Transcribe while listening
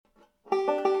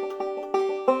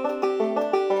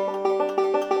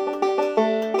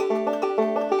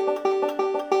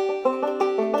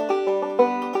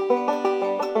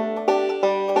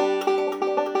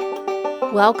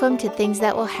Welcome to Things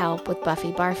That Will Help with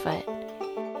Buffy Barfoot.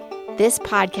 This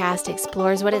podcast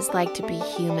explores what it's like to be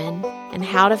human and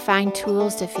how to find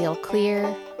tools to feel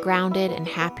clear, grounded, and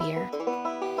happier.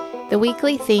 The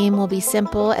weekly theme will be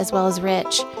simple as well as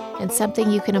rich and something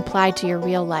you can apply to your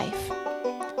real life.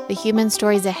 The human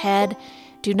stories ahead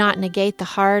do not negate the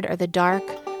hard or the dark,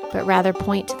 but rather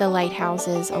point to the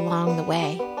lighthouses along the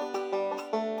way.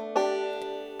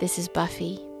 This is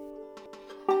Buffy.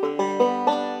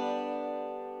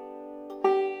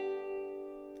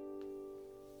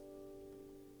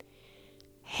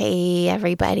 Hey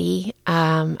everybody,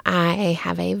 I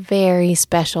have a very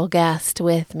special guest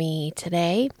with me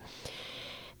today.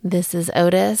 This is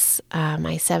Otis,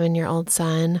 my 7-year-old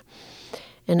son,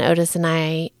 and Otis and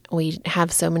I, we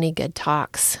have so many good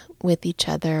talks with each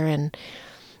other, and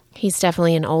he's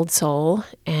definitely an old soul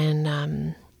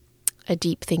and a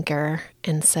deep thinker,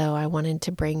 and so I wanted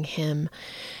to bring him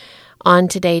on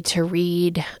today to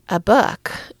read a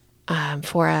book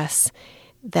for us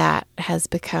that has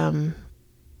become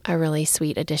a really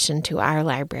sweet addition to our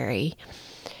library,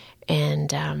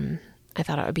 and I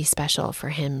thought it would be special for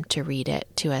him to read it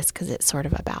to us because it's sort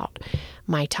of about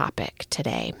my topic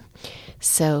today.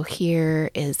 So here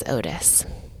is Otis.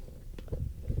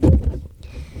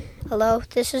 Hello,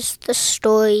 this is the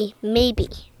story Maybe,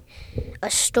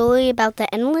 a story about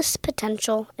the endless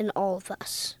potential in all of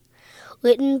us.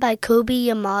 Written by Kobi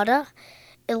Yamada,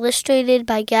 illustrated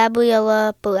by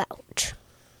Gabriella Bouch.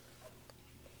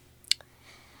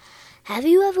 Have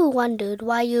you ever wondered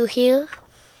why you're here?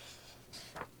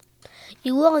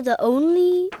 You are the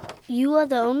only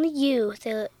you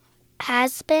there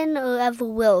has been or ever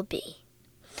will be.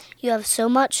 You have so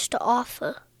much to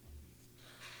offer.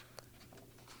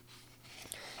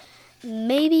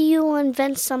 Maybe you will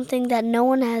invent something that no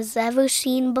one has ever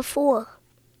seen before.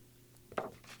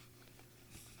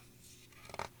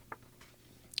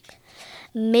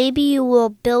 Maybe you will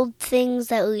build things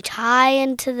that reach high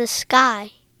into the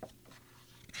sky.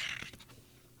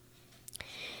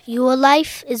 Your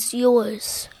life is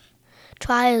yours.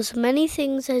 Try as many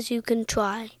things as you can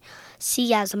try.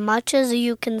 See as much as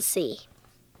you can see.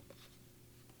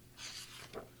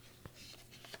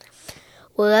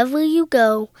 Wherever you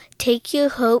go, take your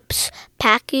hopes,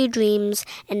 pack your dreams,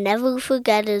 and never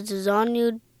forget it is on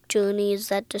your journeys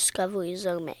that discoveries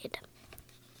are made.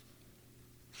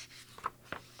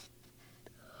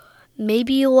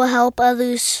 Maybe you will help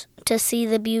others to see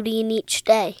the beauty in each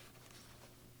day.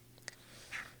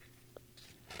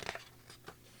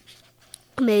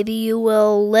 Maybe you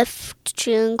will lift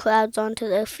cheering crowds onto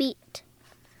their feet.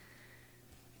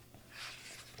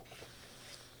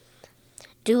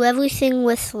 Do everything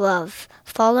with love.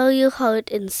 Follow your heart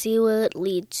and see where it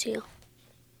leads you.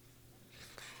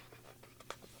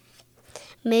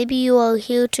 Maybe you are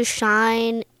here to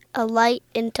shine a light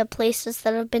into places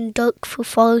that have been dark for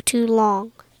far too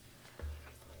long.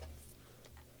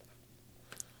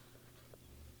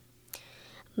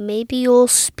 Maybe you'll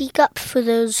speak up for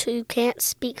those who can't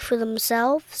speak for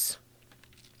themselves.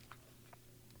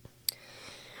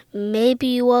 Maybe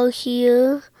you are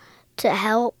here to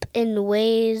help in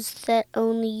ways that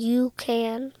only you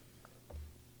can.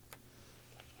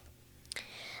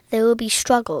 There will be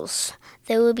struggles,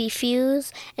 there will be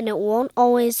fears, and it won't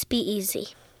always be easy.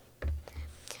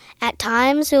 At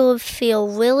times it will feel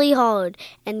really hard,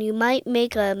 and you might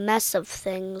make a mess of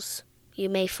things. You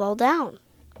may fall down.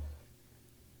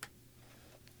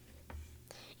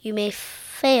 You may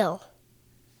fail.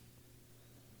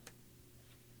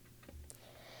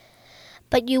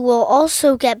 But you will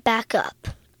also get back up,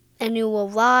 and you will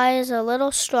rise a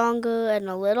little stronger and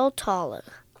a little taller,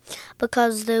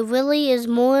 because there really is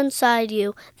more inside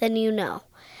you than you know.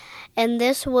 And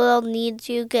this world needs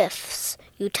your gifts,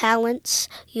 your talents,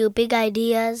 your big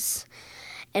ideas,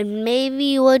 and maybe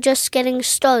you are just getting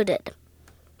started.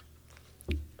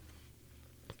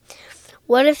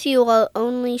 What if you are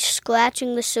only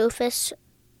scratching the surface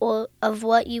of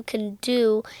what you can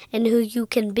do and who you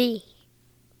can be?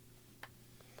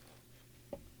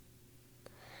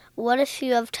 What if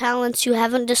you have talents you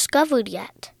haven't discovered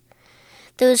yet?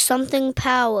 There is something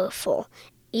powerful,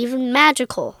 even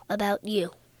magical, about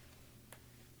you.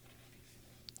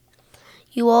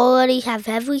 You already have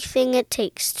everything it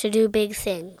takes to do big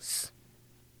things.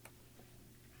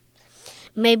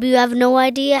 Maybe you have no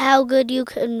idea how good you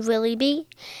can really be,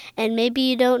 and maybe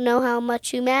you don't know how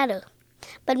much you matter.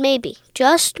 But maybe,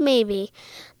 just maybe,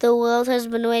 the world has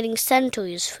been waiting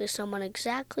centuries for someone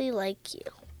exactly like you.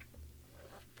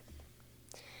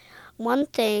 One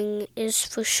thing is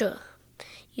for sure.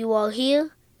 You are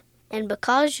here, and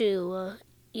because you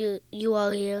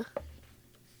are here,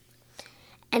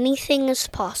 anything is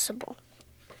possible.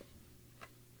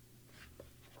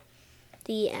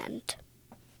 The end.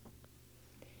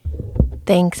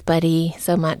 Thanks, buddy,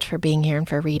 so much for being here and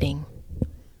for reading.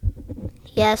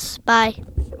 Yes, bye.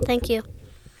 Thank you.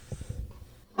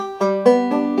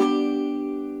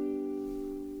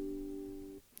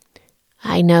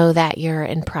 I know that you're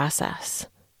in process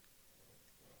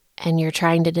and you're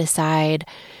trying to decide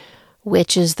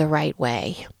which is the right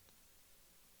way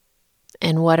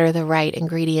and what are the right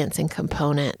ingredients and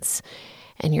components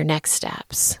and your next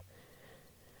steps.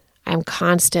 I'm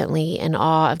constantly in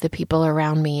awe of the people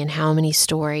around me and how many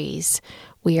stories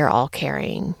we are all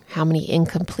carrying, how many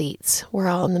incompletes we're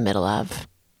all in the middle of.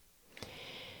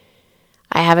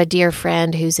 I have a dear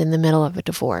friend who's in the middle of a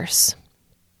divorce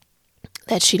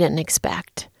that she didn't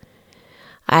expect.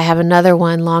 I have another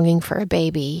one longing for a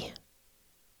baby.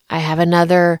 I have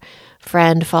another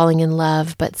friend falling in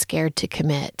love but scared to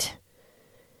commit.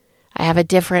 I have a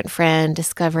different friend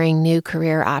discovering new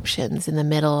career options in the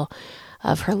middle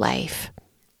of her life.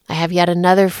 I have yet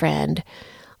another friend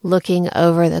looking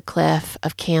over the cliff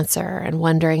of cancer and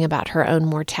wondering about her own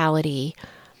mortality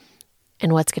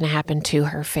and what's going to happen to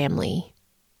her family.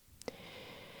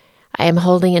 I am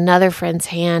holding another friend's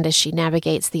hand as she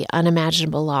navigates the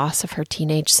unimaginable loss of her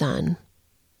teenage son.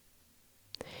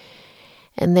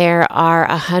 And there are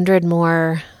 100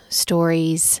 more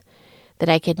stories that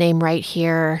I could name right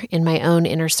here in my own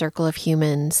inner circle of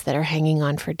humans that are hanging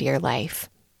on for dear life.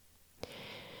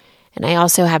 And I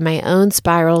also have my own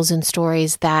spirals and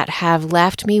stories that have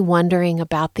left me wondering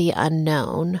about the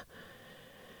unknown,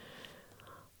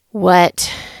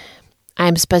 what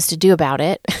I'm supposed to do about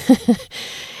it,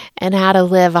 and how to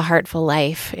live a heartful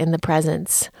life in the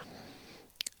presence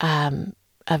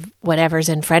of whatever's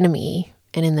in front of me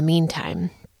and in the meantime.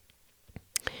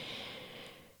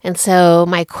 And so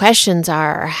my questions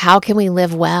are, how can we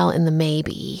live well in the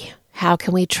maybe? How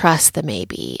can we trust the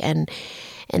maybe and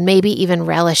maybe even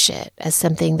relish it as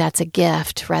something that's a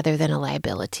gift rather than a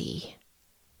liability?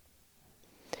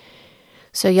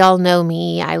 So y'all know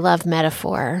me, I love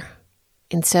metaphor.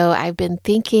 And so I've been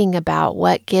thinking about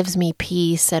what gives me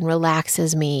peace and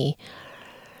relaxes me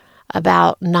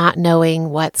about not knowing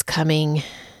what's coming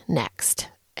next.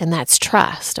 And that's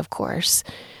trust, of course.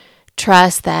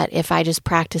 Trust that if I just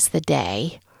practice the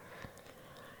day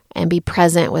and be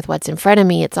present with what's in front of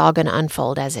me, it's all going to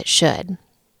unfold as it should.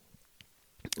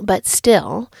 But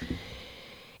still,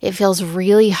 it feels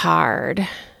really hard,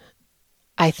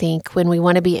 I think, when we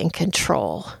want to be in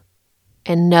control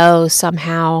and know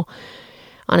somehow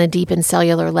on a deep and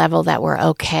cellular level that we're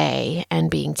okay and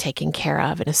being taken care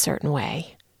of in a certain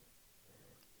way.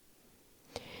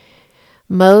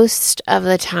 Most of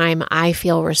the time, I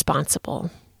feel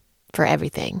responsible for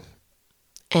everything.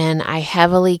 And I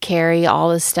heavily carry all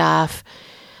the stuff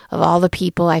of all the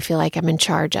people I feel like I'm in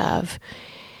charge of.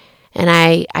 And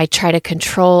I try to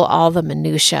control all the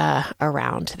minutia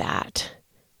around that.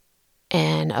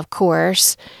 And of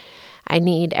course, I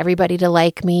need everybody to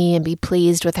like me and be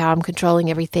pleased with how I'm controlling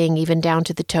everything, even down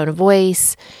to the tone of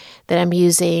voice that I'm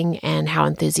using and how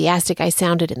enthusiastic I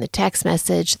sounded in the text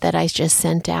message that I just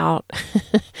sent out.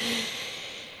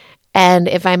 And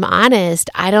if I'm honest,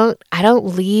 I don't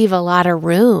leave a lot of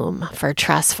room for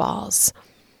trust falls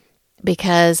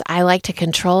because I like to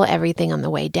control everything on the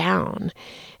way down.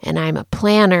 And I'm a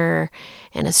planner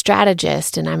and a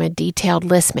strategist and I'm a detailed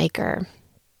list maker.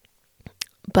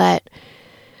 But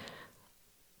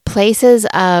places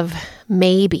of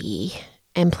maybe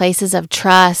and places of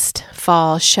trust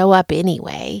fall show up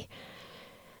anyway.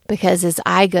 Because as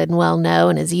I good and well know,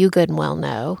 and as you good and well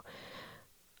know,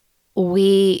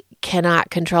 we cannot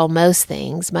control most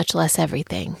things, much less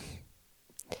everything.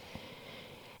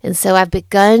 And so I've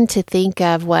begun to think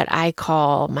of what I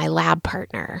call my lab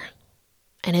partner.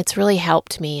 And it's really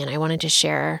helped me, and I wanted to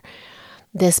share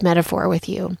this metaphor with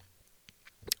you.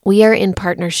 We are in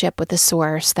partnership with a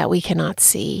source that we cannot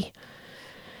see.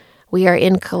 We are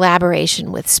in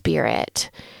collaboration with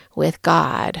spirit, with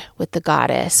God, with the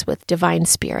goddess, with divine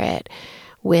spirit,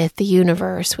 with the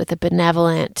universe, with a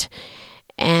benevolent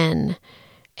and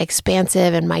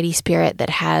expansive and mighty spirit that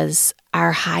has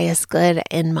our highest good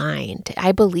in mind.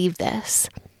 I believe this.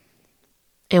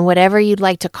 And whatever you'd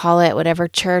like to call it, whatever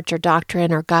church or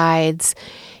doctrine or guides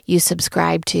you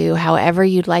subscribe to, however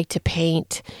you'd like to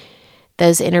paint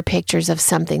those inner pictures of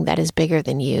something that is bigger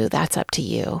than you, that's up to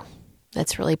you.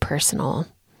 That's really personal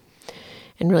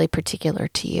and really particular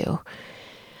to you.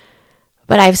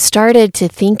 But I've started to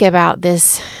think about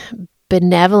this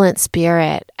benevolent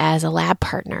spirit as a lab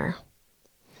partner.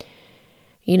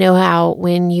 You know how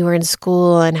when you were in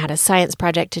school and had a science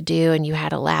project to do and you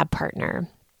had a lab partner.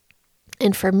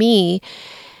 And for me,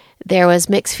 there was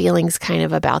mixed feelings kind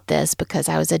of about this because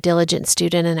I was a diligent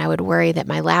student and I would worry that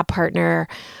my lab partner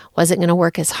wasn't going to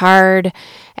work as hard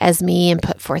as me and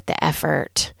put forth the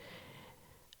effort.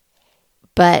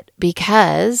 But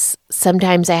because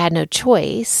sometimes I had no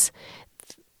choice,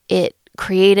 it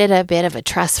created a bit of a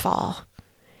trust fall.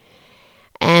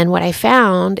 And what I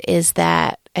found is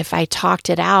that if I talked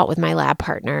it out with my lab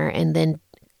partner and then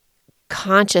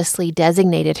consciously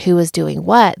designated who was doing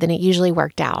what, then it usually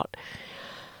worked out.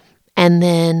 And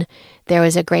then there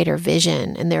was a greater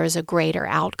vision and there was a greater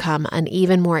outcome, an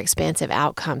even more expansive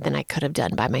outcome than I could have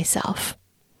done by myself.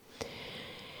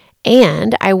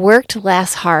 And I worked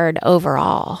less hard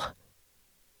overall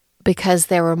because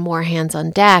there were more hands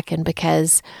on deck and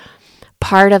because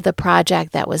part of the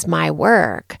project that was my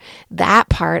work, that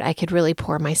part I could really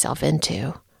pour myself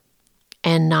into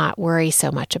and not worry so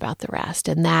much about the rest.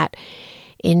 And that,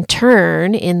 in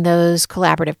turn, in those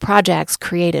collaborative projects,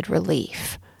 created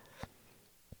relief.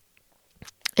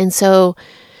 And so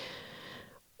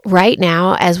right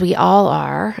now, as we all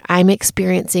are, I'm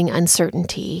experiencing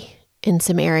uncertainty in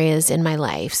some areas in my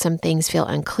life. Some things feel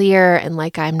unclear and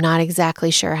like I'm not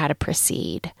exactly sure how to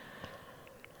proceed.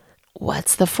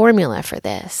 What's the formula for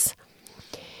this?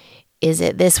 Is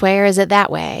it this way or is it that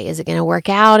way? Is it going to work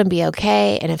out and be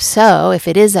okay? And if so, if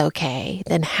it is okay,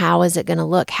 then how is it going to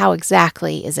look? How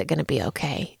exactly is it going to be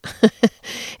okay?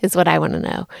 Is what I want to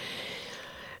know.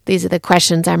 These are the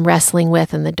questions I'm wrestling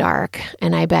with in the dark,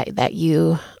 and I bet that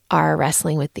you are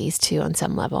wrestling with these too on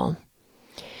some level.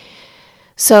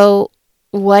 So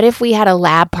what if we had a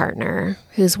lab partner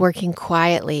who's working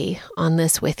quietly on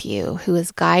this with you, who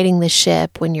is guiding the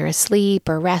ship when you're asleep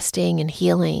or resting and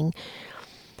healing?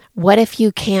 What if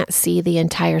you can't see the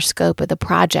entire scope of the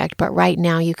project, but right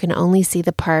now you can only see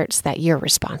the parts that you're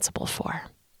responsible for?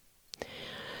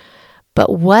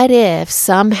 But what if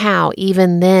somehow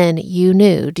even then you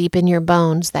knew deep in your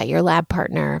bones that your lab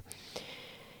partner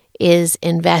is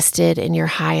invested in your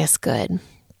highest good?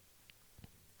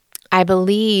 I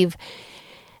believe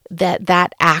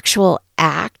that actual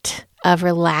act of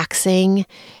relaxing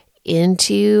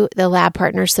into the lab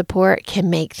partner support can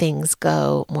make things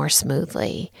go more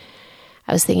smoothly.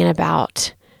 I was thinking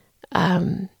about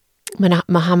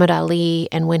Muhammad Ali,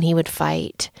 and when he would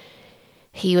fight,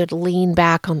 he would lean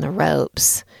back on the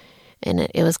ropes, and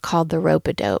it was called the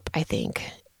rope-a-dope, I think,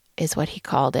 is what he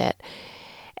called it.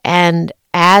 And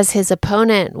as his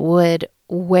opponent would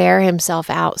wear himself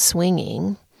out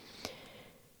swinging,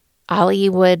 Ali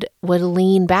would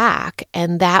lean back,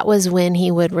 and that was when he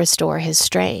would restore his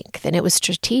strength. And it was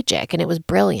strategic, and it was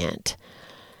brilliant.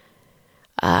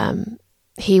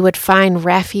 He would find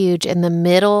refuge in the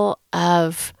middle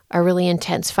of a really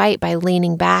intense fight by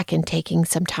leaning back and taking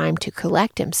some time to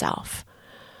collect himself.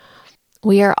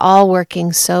 We are all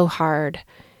working so hard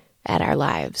at our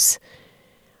lives.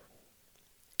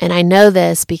 And I know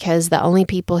this because the only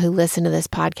people who listen to this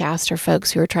podcast are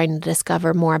folks who are trying to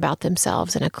discover more about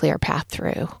themselves and a clear path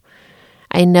through.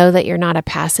 I know that you're not a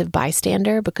passive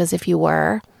bystander, because if you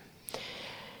were,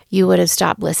 you would have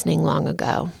stopped listening long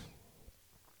ago.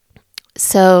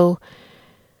 So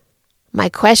my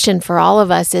question for all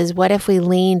of us is, what if we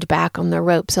leaned back on the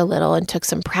ropes a little and took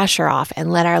some pressure off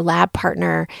and let our lab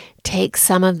partner take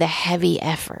some of the heavy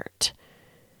effort?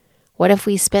 What if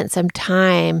we spent some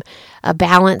time, a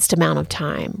balanced amount of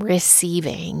time,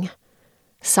 receiving,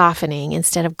 softening,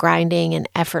 instead of grinding and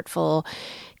effortful,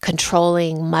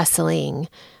 controlling, muscling,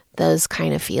 those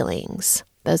kind of feelings,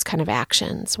 those kind of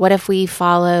actions? What if we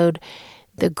followed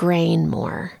the grain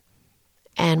more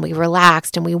and we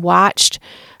relaxed and we watched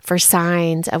for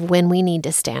signs of when we need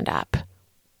to stand up?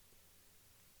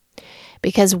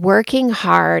 Because working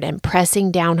hard and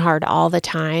pressing down hard all the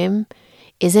time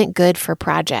isn't good for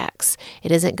projects.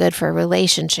 It isn't good for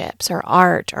relationships or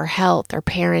art or health or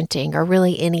parenting or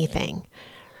really anything.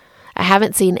 I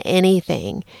haven't seen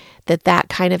anything that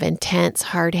kind of intense,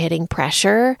 hard-hitting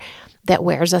pressure that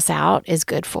wears us out is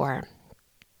good for.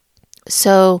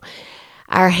 So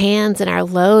our hands and our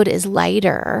load is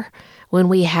lighter when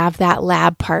we have that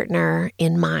lab partner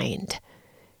in mind.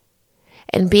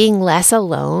 And being less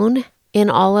alone in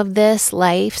all of this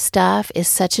life stuff is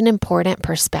such an important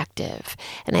perspective.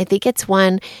 And I think it's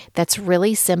one that's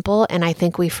really simple, and I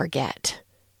think we forget.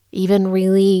 Even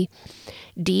really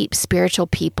deep spiritual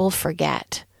people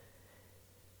forget.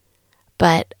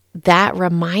 But that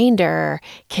reminder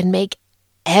can make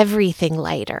everything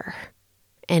lighter,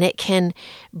 and it can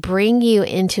bring you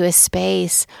into a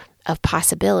space of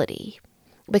possibility,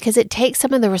 because it takes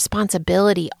some of the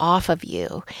responsibility off of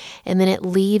you, and then it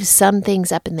leaves some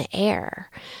things up in the air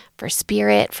for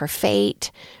spirit, for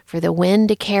fate, for the wind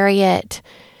to carry it.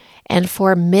 and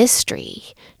for mystery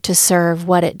to serve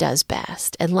what it does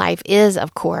best. And life is,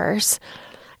 of course,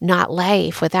 not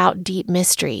life without deep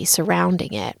mystery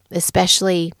surrounding it,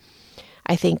 especially,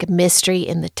 I think, mystery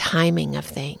in the timing of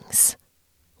things,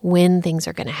 when things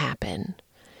are going to happen.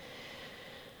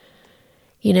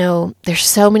 You know, there's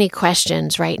so many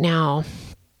questions right now.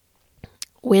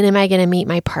 When am I going to meet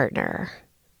my partner?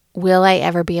 Will I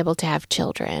ever be able to have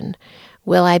children?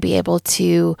 Will I be able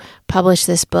to publish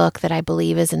this book that I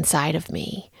believe is inside of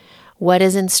me? What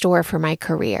is in store for my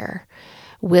career?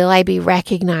 Will I be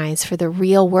recognized for the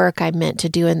real work I'm meant to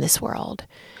do in this world?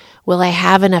 Will I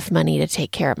have enough money to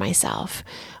take care of myself?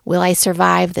 Will I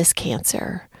survive this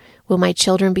cancer? Will my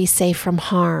children be safe from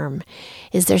harm?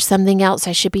 Is there something else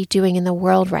I should be doing in the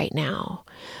world right now?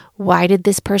 Why did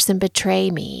this person betray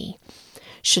me?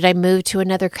 Should I move to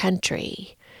another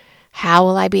country? How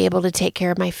will I be able to take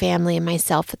care of my family and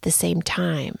myself at the same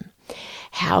time?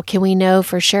 How can we know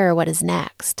for sure what is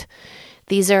next?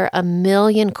 These are a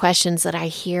million questions that I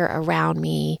hear around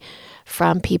me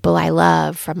from people I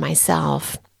love, from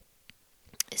myself.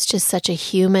 It's just such a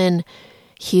human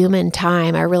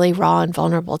time, a really raw and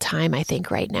vulnerable time, I think,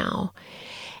 right now.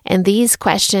 And these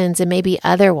questions and maybe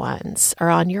other ones are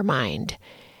on your mind.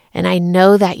 And I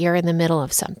know that you're in the middle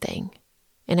of something.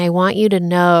 And I want you to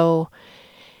know,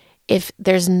 if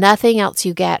there's nothing else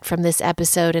you get from this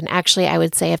episode, and actually I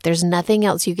would say if there's nothing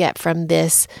else you get from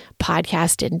this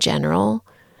podcast in general,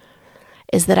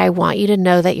 is that I want you to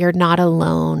know that you're not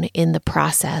alone in the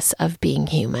process of being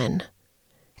human,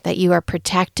 that you are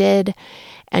protected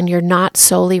and you're not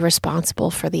solely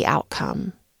responsible for the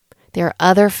outcome. There are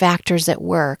other factors at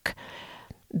work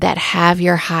that have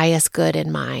your highest good in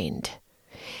mind.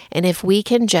 And if we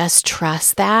can just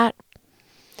trust that,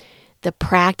 the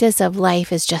practice of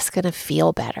life is just going to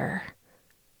feel better.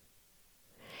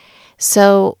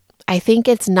 So I think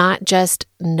it's not just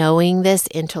knowing this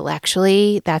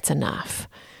intellectually, that's enough.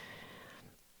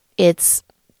 It's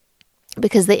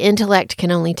because the intellect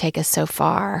can only take us so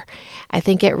far. I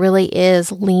think it really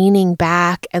is leaning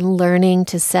back and learning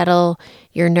to settle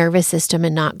your nervous system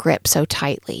and not grip so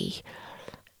tightly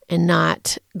and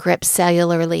not grip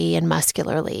cellularly and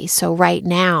muscularly. So right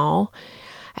now,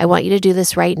 I want you to do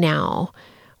this right now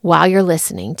while you're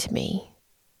listening to me.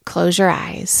 Close your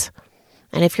eyes.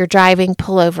 And if you're driving,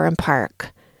 pull over and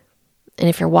park. And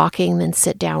if you're walking, then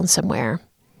sit down somewhere.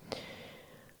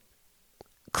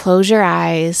 Close your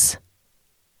eyes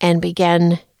and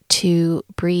begin to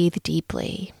breathe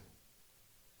deeply.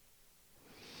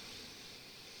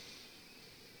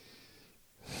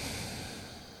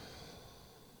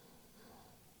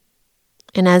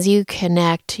 And as you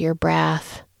connect your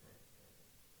breath,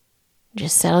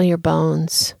 just settle your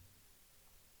bones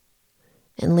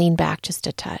and lean back just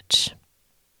a touch.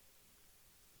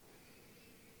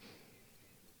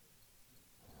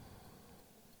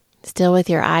 Still with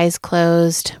your eyes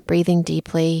closed, breathing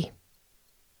deeply.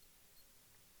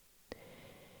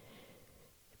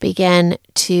 Begin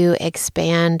to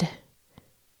expand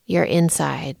your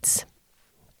insides.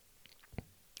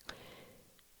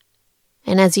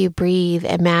 And as you breathe,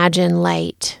 imagine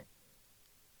light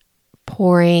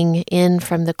pouring in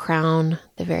from the crown,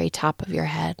 the very top of your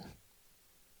head.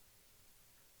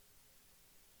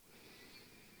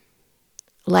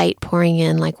 Light pouring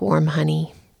in like warm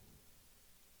honey.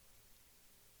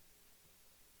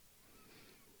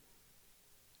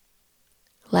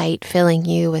 Light filling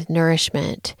you with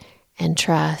nourishment and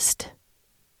trust.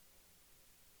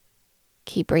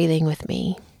 Keep breathing with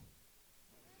me.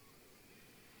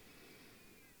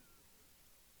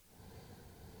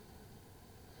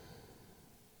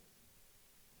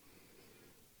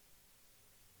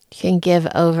 You can give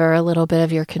over a little bit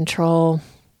of your control.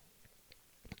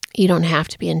 You don't have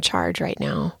to be in charge right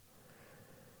now.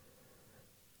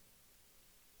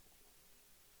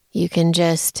 You can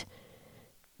just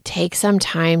take some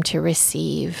time to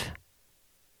receive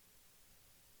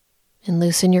and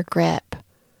loosen your grip.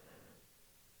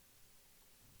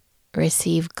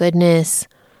 Receive goodness,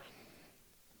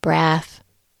 breath,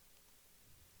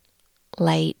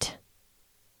 light,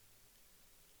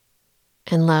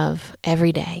 and love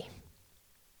every day.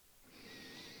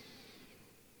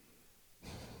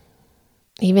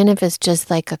 Even if it's just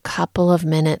like a couple of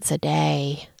minutes a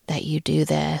day that you do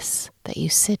this, that you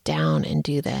sit down and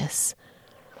do this.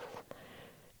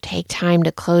 Take time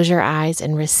to close your eyes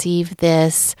and receive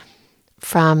this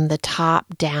from the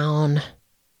top down.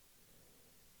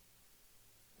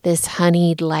 This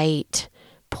honeyed light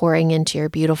pouring into your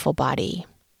beautiful body.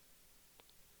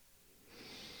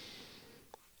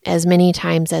 As many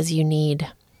times as you need.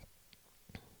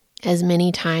 As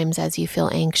many times as you feel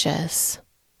anxious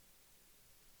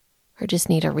or just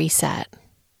need a reset.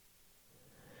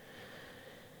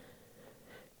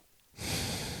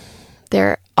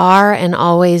 There are and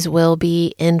always will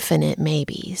be infinite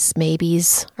maybes.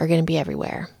 Maybes are going to be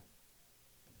everywhere.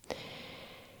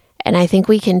 And I think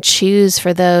we can choose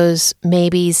for those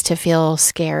maybes to feel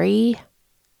scary,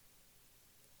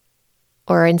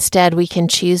 or instead we can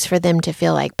choose for them to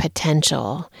feel like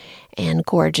potential and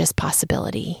gorgeous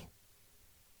possibility.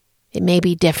 It may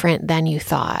be different than you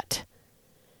thought.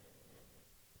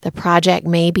 The project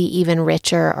may be even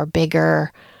richer or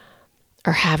bigger,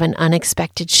 or have an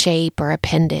unexpected shape or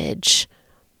appendage.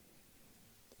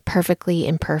 Perfectly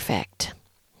imperfect.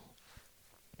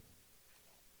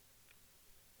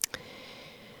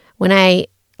 When I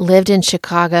lived in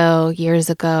Chicago years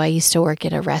ago, I used to work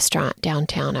at a restaurant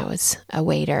downtown. I was a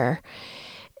waiter.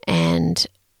 And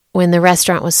when the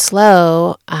restaurant was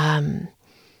slow,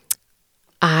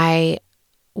 I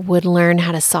would learn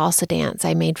how to salsa dance.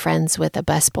 I made friends with a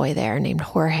busboy there named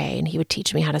Jorge, and he would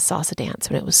teach me how to salsa dance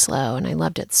when it was slow, and I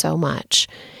loved it so much.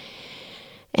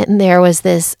 And there was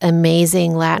this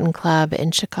amazing Latin club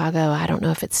in Chicago. I don't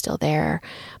know if it's still there,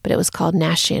 but it was called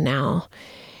Nacional.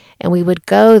 And we would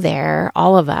go there,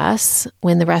 all of us,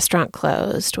 when our restaurant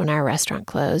closed,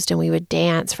 and we would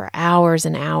dance for hours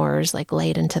and hours, like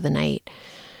late into the night.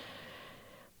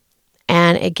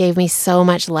 And it gave me so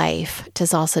much life to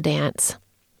salsa dance.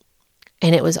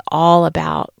 And it was all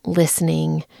about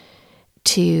listening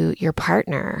to your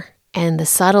partner and the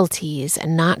subtleties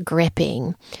and not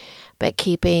gripping, but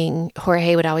keeping.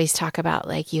 Jorge would always talk about,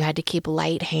 like, you had to keep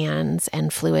light hands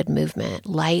and fluid movement,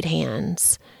 light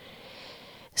hands,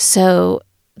 so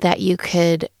that you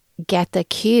could get the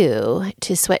cue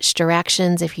to switch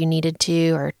directions if you needed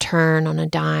to, or turn on a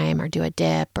dime, or do a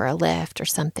dip or a lift or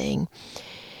something.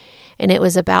 And it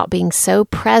was about being so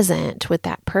present with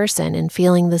that person and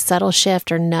feeling the subtle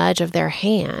shift or nudge of their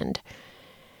hand,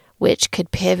 which could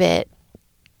pivot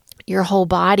your whole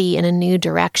body in a new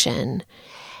direction.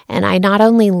 And I not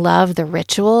only love the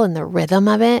ritual and the rhythm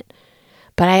of it,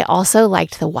 but I also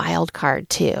liked the wild card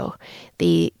too,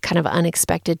 the kind of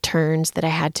unexpected turns that I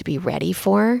had to be ready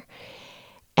for,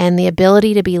 and the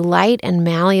ability to be light and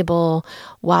malleable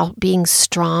while being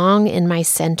strong in my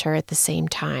center at the same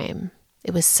time.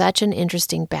 It was such an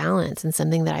interesting balance and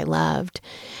something that I loved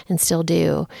and still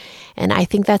do. And I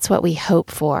think that's what we hope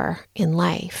for in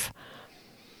life,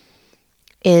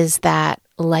 is that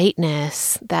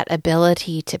lightness, that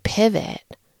ability to pivot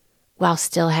while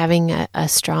still having a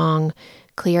strong,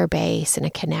 clear base and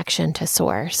a connection to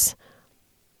source.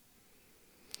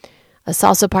 A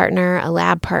salsa partner, a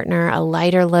lab partner, a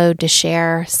lighter load to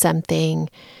share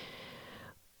something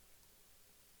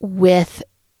with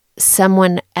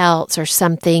someone else or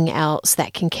something else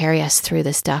that can carry us through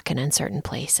the stuck and uncertain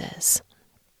places.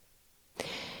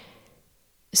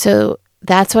 So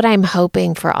that's what I'm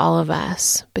hoping for all of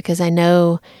us, because I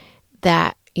know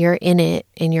that you're in it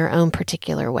in your own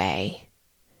particular way.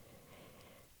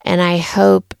 And I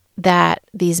hope that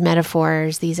these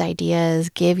metaphors, these ideas,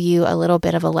 give you a little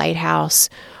bit of a lighthouse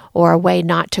or a way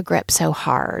not to grip so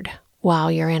hard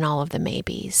while you're in all of the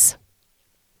maybes.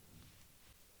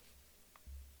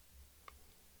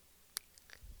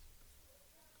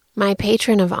 My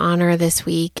patron of honor this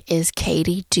week is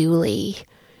Katie Dooley.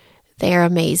 They are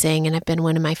amazing and have been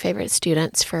one of my favorite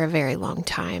students for a very long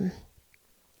time.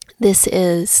 This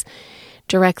is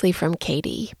directly from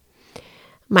Katie.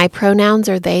 My pronouns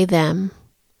are they, them.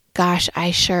 Gosh,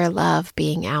 I sure love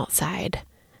being outside,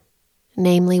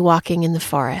 namely walking in the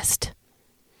forest.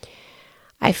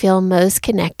 I feel most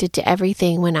connected to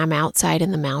everything when I'm outside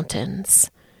in the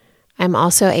mountains. I'm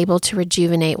also able to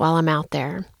rejuvenate while I'm out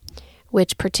there,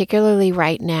 which particularly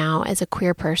right now as a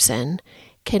queer person,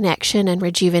 connection and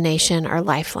rejuvenation are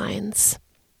lifelines.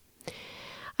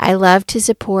 I love to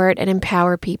support and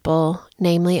empower people,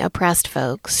 namely oppressed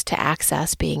folks, to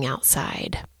access being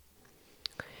outside.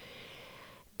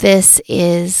 This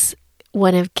is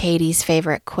one of Katie's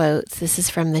favorite quotes. This is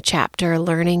from the chapter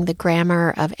Learning the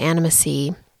Grammar of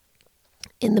Animacy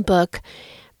in the book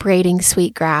Braiding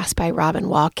Sweetgrass by Robin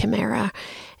Wall Kimmerer,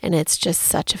 and it's just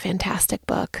such a fantastic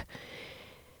book.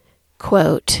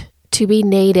 Quote, "To be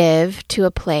native to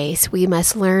a place, we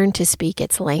must learn to speak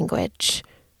its language.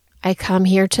 I come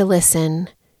here to listen,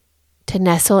 to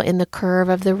nestle in the curve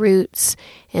of the roots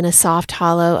in a soft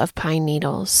hollow of pine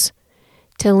needles,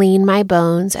 to lean my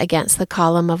bones against the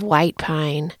column of white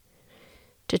pine,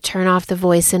 to turn off the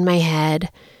voice in my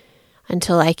head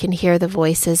until I can hear the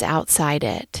voices outside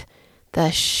it,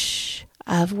 the shh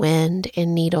of wind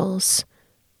in needles,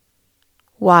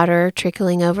 water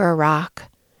trickling over a rock,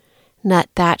 nut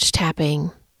thatch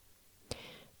tapping,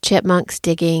 chipmunks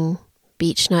digging,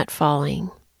 beech nut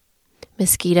falling,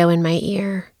 mosquito in my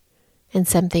ear, and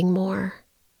something more.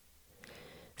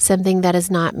 Something that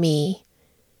is not me,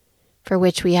 for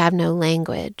which we have no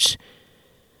language.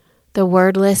 The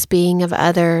wordless being of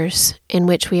others in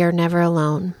which we are never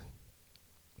alone.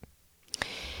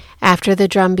 After the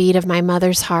drumbeat of my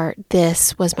mother's heart,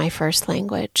 this was my first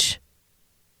language.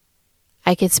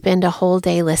 I could spend a whole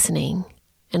day listening,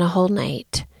 and a whole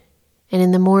night, and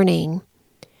in the morning,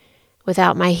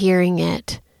 without my hearing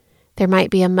it, there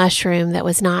might be a mushroom that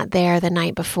was not there the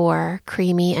night before,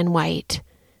 creamy and white,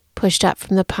 pushed up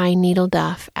from the pine needle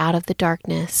duff out of the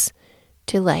darkness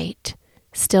to light,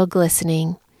 still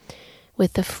glistening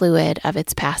with the fluid of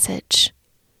its passage.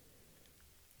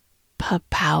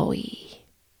 Papawi.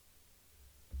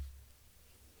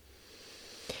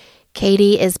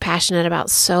 Katie is passionate about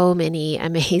so many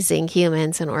amazing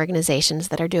humans and organizations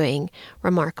that are doing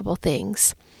remarkable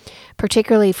things,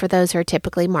 particularly for those who are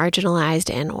typically marginalized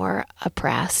and or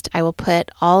oppressed. I will put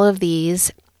all of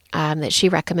these that she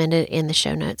recommended in the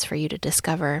show notes for you to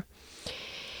discover.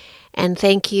 And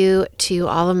thank you to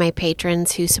all of my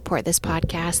patrons who support this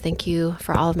podcast. Thank you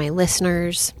for all of my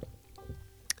listeners.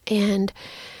 And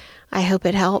I hope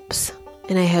it helps.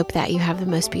 And I hope that you have the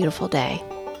most beautiful day.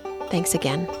 Thanks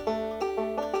again.